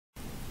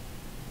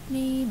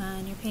Name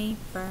on your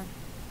paper.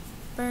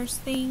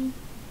 First thing.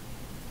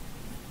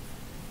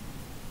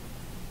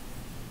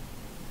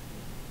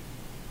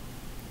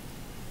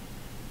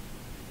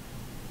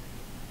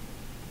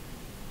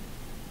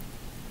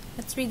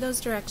 Let's read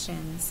those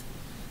directions.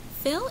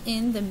 Fill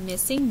in the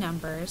missing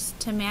numbers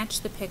to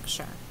match the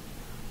picture.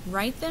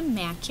 Write the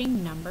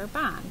matching number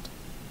bond.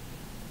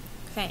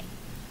 Okay,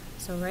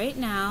 so right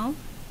now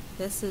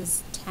this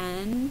is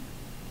 10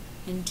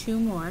 and 2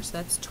 more, so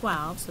that's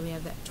 12. So we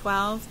have that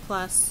 12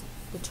 plus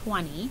the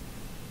 20,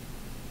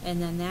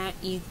 and then that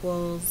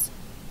equals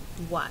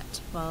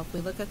what? Well, if we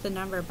look at the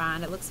number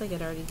bond, it looks like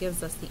it already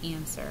gives us the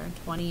answer.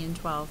 20 and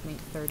 12 make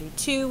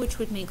 32, which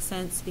would make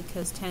sense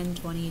because 10,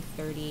 20,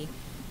 30,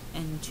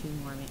 and 2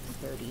 more make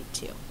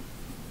 32.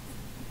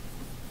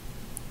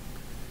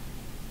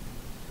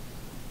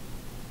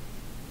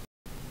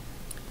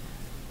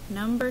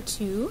 Number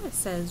 2, it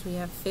says we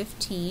have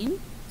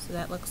 15, so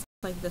that looks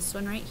like this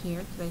one right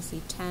here, because I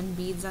see 10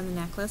 beads on the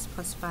necklace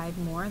plus 5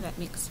 more, that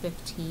makes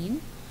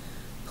 15.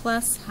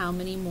 Plus how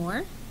many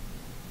more?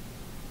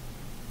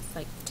 It's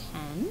like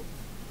 10.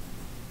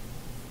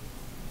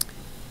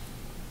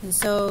 And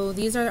so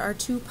these are our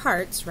 2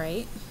 parts,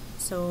 right?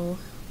 So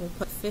we'll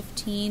put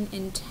 15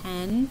 and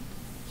 10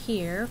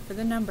 here for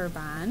the number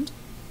bond.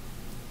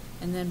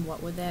 And then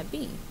what would that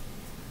be?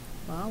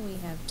 Well, we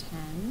have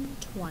 10,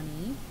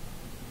 20,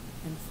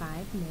 and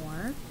 5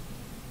 more,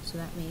 so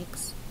that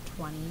makes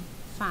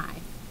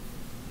 25.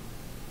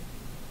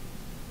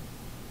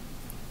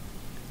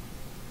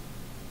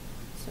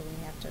 So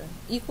we have to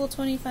equal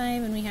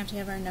 25, and we have to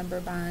have our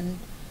number bond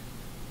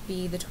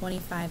be the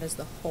 25 as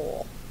the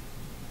whole.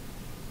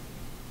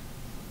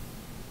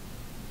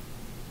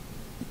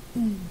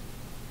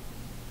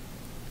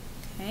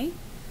 Okay.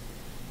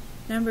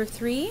 Number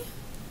 3,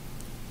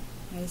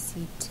 I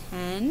see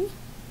 10,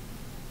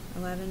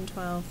 11,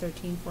 12,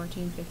 13,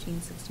 14,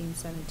 15, 16,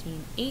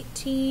 17,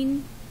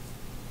 18.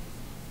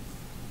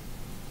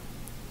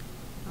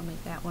 I'll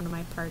make that one of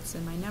my parts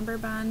in my number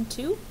bond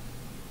too.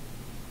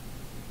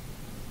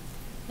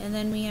 And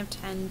then we have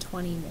 10,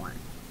 20 more.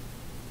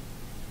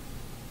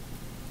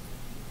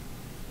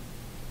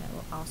 That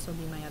will also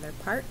be my other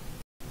part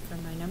for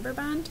my number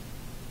bond.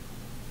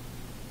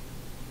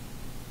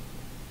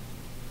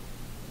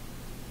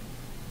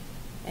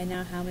 And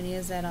now how many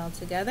is that all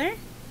together?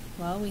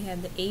 Well, we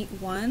had the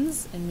 8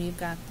 ones, and we've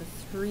got the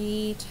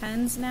 3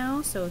 10s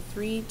now. So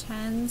 3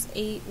 10s,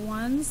 8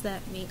 ones,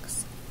 that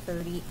makes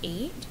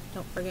 38.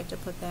 Don't forget to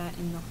put that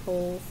in the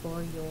hole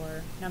for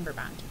your number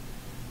bond.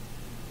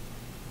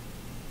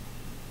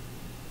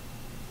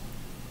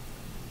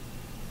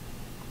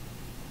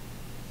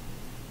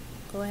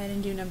 Go ahead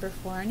and do number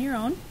 4 on your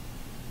own.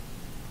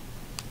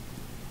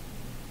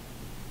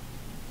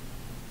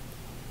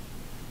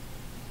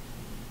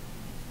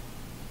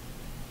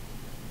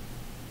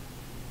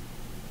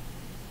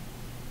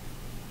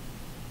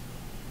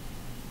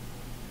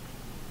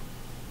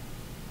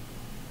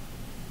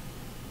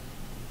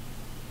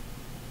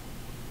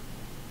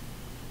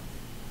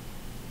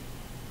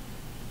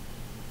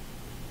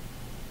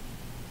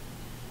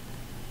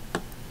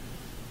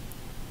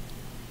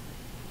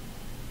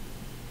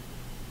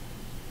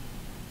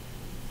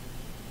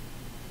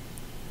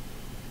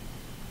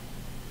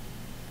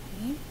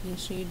 Make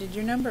sure you do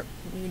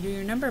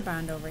your number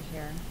bond over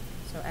here.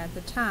 So at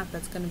the top,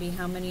 that's going to be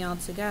how many all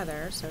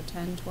together? So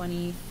 10,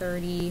 20,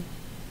 30,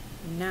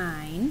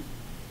 9.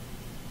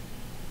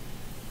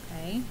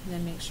 Okay, and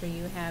then make sure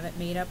you have it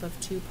made up of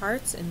 2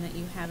 parts and that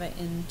you have it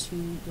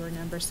into your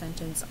number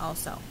sentence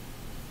also.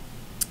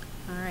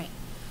 Alright.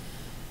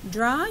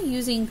 Draw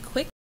using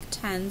quick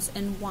 10s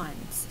and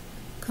 1s.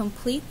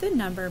 Complete the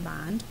number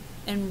bond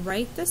and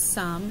write the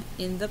sum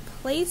in the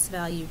place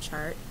value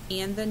chart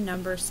and the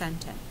number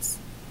sentence.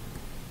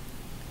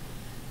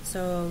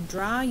 So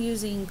draw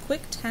using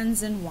quick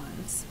 10s and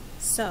 1s.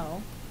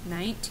 So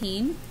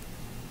 19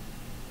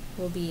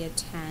 will be a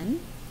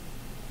 10,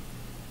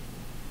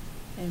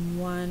 and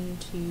 1,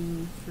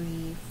 2,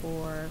 3,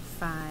 4,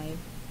 5,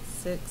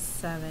 6,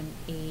 7,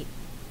 8,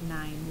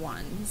 9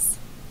 1s.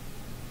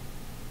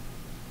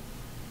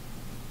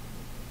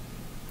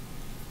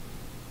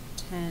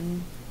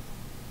 10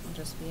 will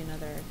just be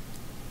another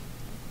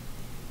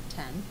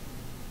 10.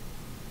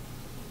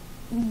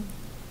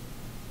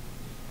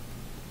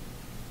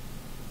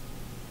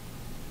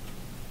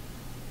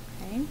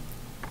 Okay,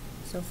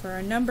 so for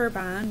a number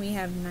bond, we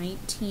have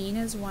 19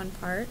 as one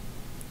part,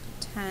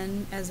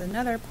 10 as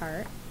another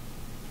part.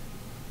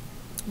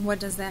 What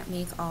does that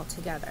make all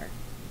together?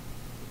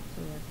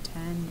 So we have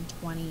 10,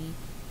 20, and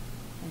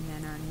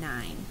then our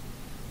 9.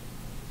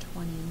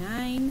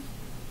 29,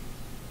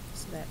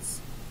 so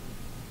that's,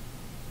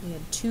 we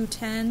had 2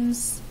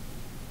 10s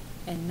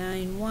and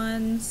 9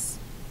 1s,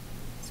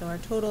 so our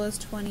total is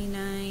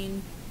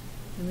 29,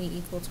 and we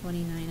equal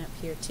 29 up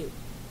here too.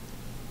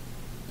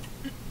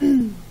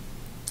 Go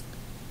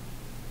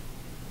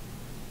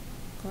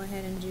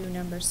ahead and do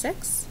number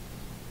 6.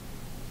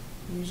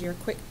 Use your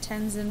quick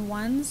 10s and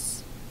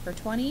 1s for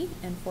 20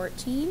 and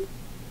 14.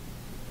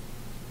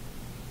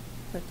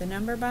 Put the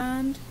number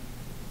bond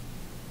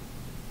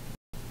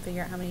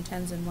figure out how many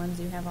tens and ones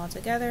you have all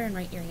together and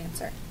write your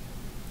answer.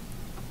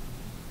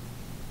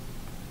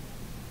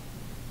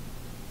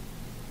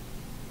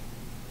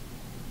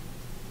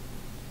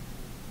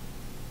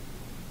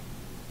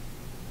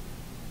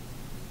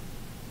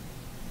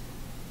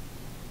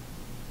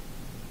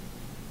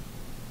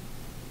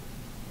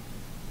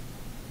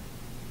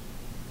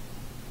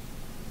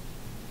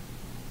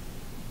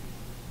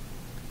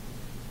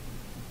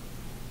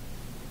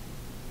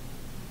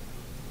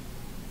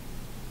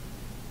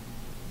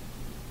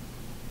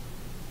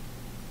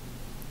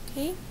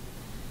 Okay,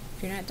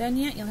 if you're not done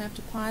yet, you'll have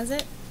to pause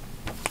it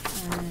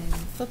and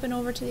flipping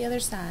over to the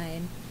other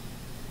side.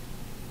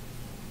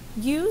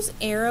 Use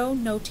arrow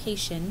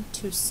notation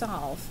to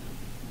solve.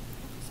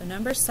 So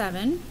number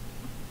 7,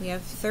 we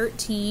have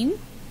 13,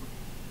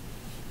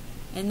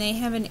 and they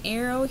have an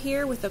arrow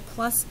here with a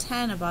plus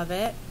 10 above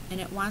it,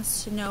 and it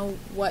wants to know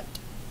what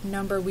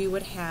number we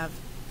would have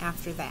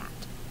after that.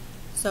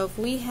 So if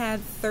we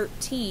had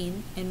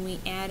 13 and we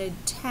added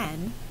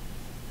 10,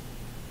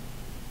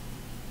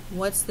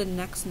 what's the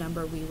next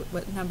number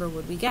what number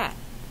would we get?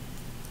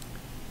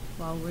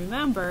 Well,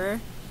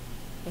 remember,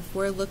 if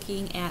we're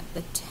looking at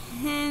the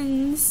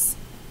tens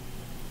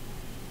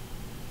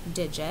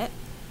digit,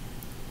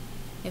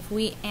 if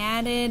we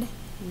added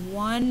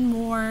one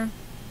more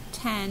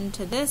 10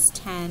 to this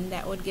 10,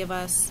 that would give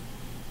us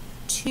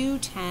 2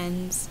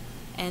 tens,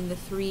 and the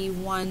 3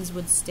 ones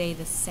would stay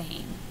the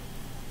same.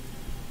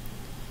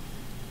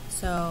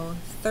 So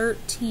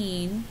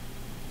 13,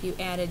 if you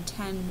added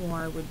 10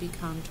 more, would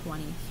become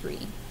 23.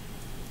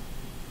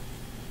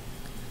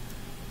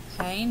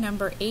 Okay,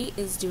 number 8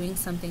 is doing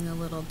something a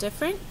little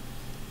different.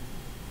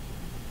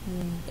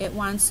 It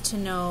wants to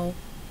know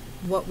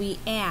what we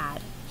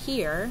add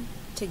here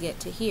to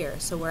get to here.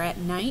 So we're at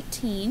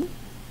 19.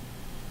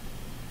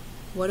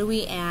 What do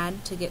we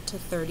add to get to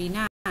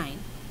 39?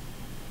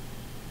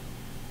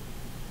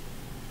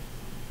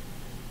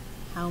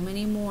 How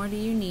many more do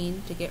you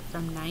need to get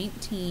from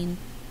 19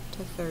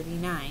 to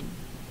 39?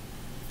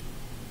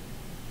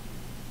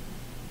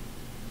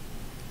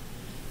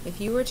 If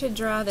you were to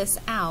draw this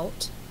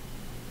out,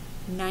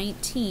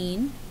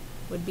 19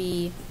 would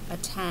be a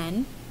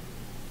 10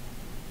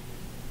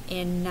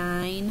 and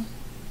 9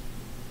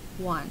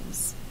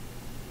 ones.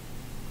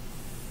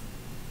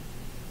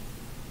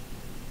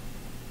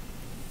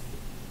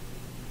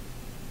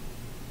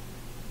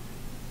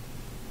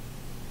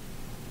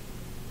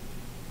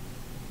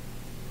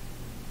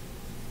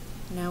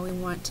 Now we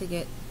want to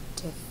get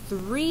to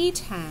 3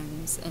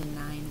 tens and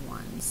 9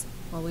 ones.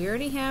 Well, we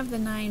already have the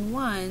 9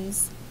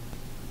 ones.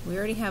 We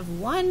already have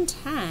 1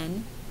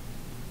 10,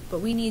 but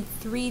we need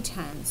 3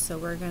 tens. So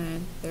we're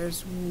gonna,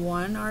 there's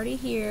 1 already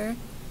here.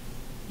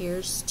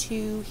 Here's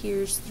 2,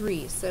 here's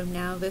 3. So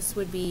now this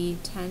would be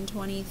 10,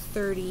 20,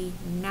 30,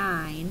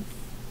 9.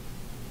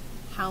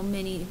 How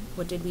many,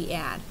 what did we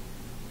add?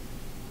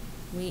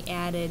 We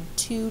added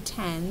 2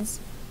 tens,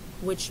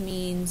 which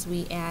means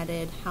we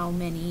added how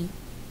many?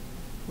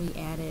 We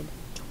added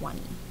 20.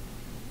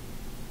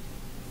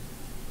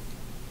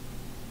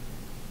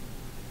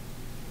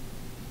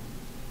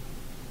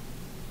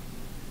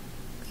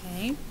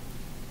 Okay.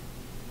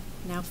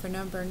 Now for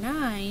number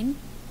 9,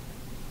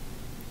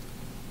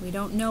 we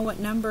don't know what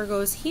number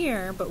goes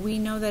here, but we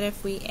know that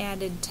if we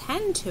added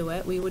 10 to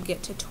it, we would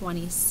get to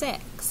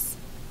 26.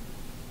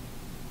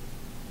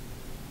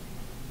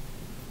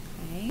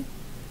 Okay.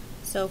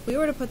 So if we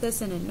were to put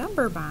this in a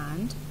number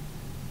bond,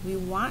 we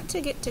want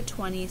to get to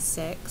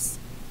 26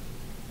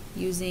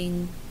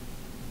 using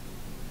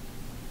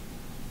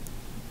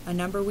a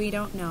number we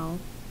don't know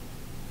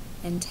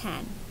and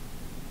 10.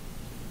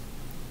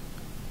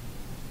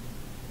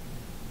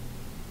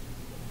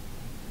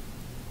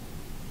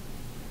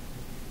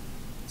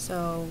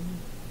 So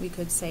we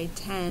could say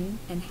 10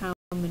 and how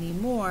many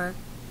more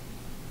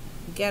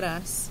get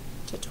us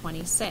to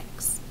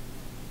 26.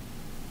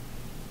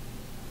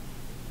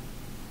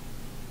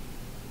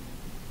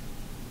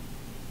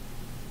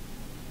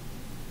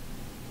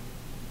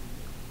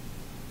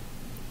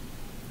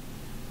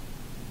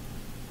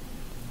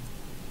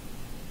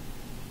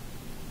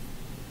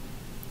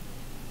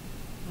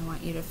 I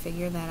want you to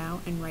figure that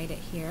out and write it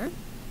here.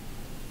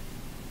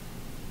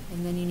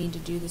 And then you need to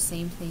do the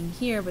same thing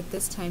here, but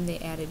this time they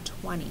added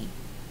 20.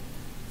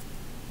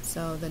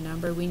 So the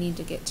number we need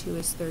to get to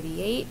is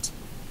 38.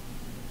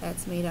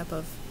 That's made up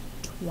of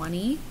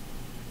 20.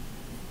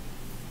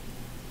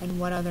 And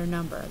what other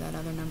number? That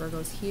other number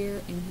goes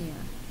here and here,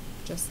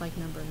 just like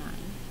number 9.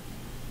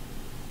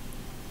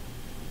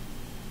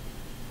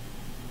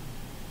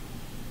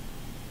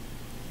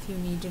 If you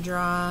need to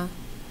draw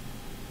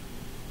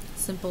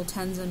simple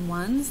tens and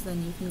ones,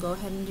 then you can go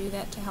ahead and do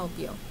that to help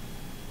you.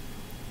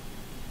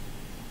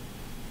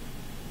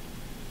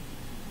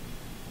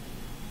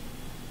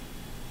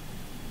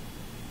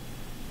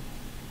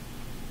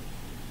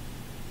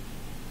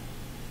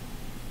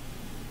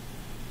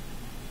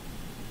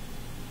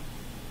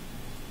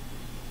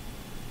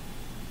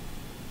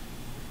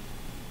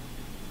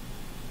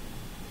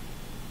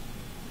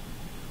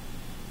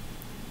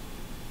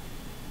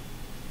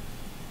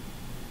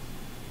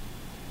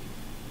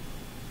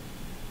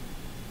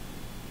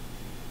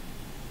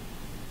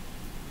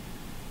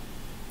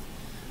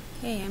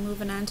 Okay, I'm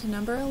moving on to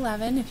number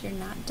 11. If you're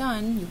not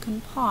done, you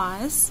can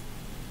pause.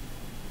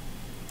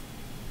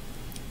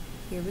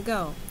 Here we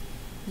go.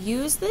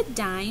 Use the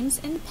dimes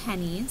and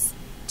pennies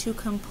to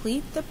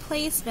complete the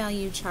place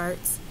value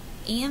charts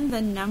and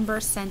the number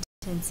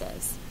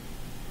sentences.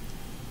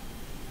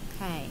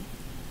 Okay,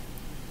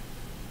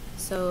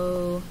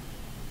 so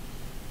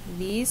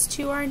these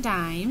two are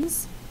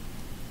dimes.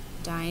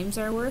 Dimes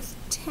are worth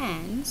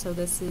 10, so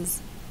this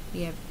is,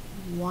 we have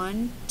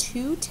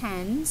 2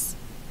 10s,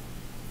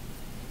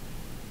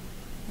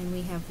 and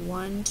we have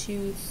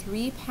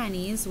 3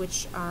 pennies,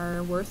 which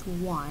are worth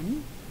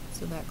 1,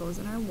 so that goes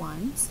in our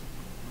ones.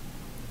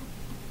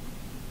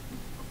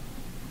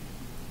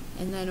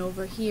 And then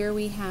over here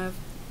we have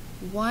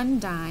 1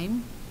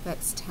 dime,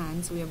 that's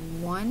 10, so we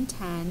have 1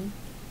 10,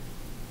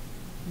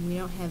 and we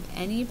don't have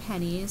any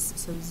pennies,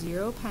 so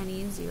 0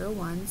 pennies, 0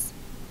 ones.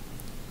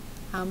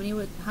 How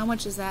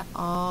much is that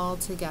all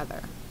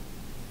together?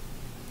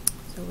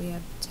 So we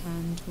have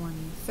 10, 20,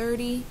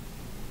 30,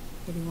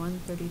 31,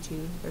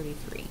 32,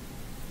 33.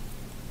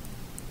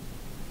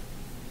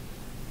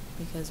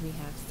 Because we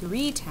have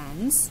 3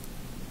 10s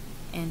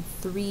and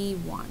 3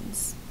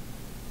 1s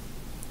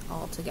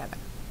all together.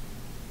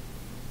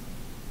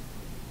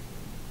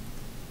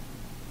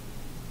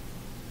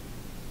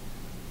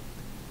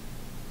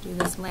 Do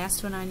this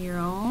last one on your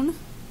own.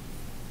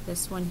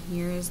 This one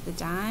here is the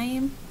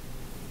dime,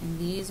 and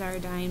these are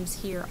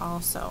dimes here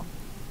also.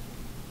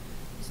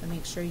 So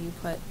make sure you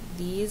put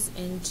these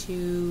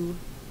into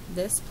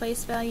this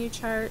place value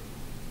chart,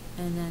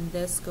 and then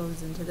this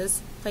goes into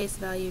this place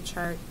value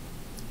chart,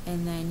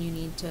 and then you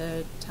need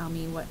to tell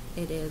me what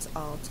it is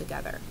all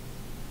together.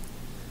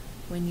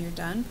 When you're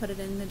done, put it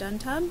in the done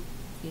tub.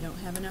 If you don't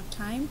have enough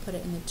time, put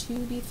it in the to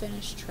be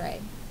finished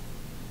tray.